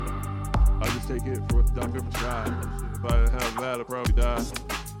take it for what the doctor prescribed. If I didn't have that, I'd probably die.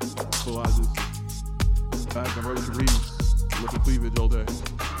 So I just back and Roach Reeves, look at cleavage all day.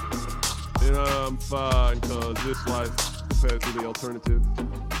 And I'm fine, cause this life, compared to the alternative,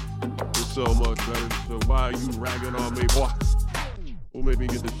 is so much better. So why are you ragging on me, boy? Who made me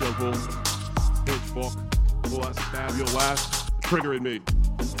get the shovel? Pitchfork. Will I stab your ass? Triggering me.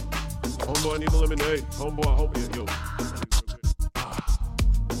 Homeboy, I need a lemonade. Homeboy, yeah, yo.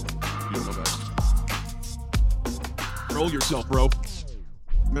 You don't know that. Roll yourself, bro.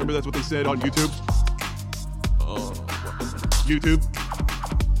 Remember that's what they said on YouTube? YouTube?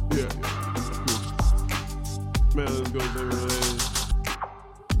 Yeah. Cool. Man, this goes everywhere.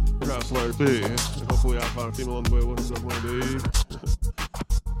 Crowd slur B. Hopefully I find a female on the way. What's up, one day?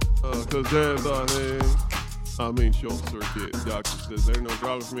 Cause there's a thing. I mean, short circuit. Doctor says there's no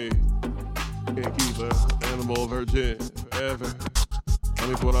drama for me. Can't keep an animal virgin forever. I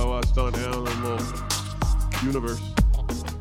mean, what I watched on Animal Universe.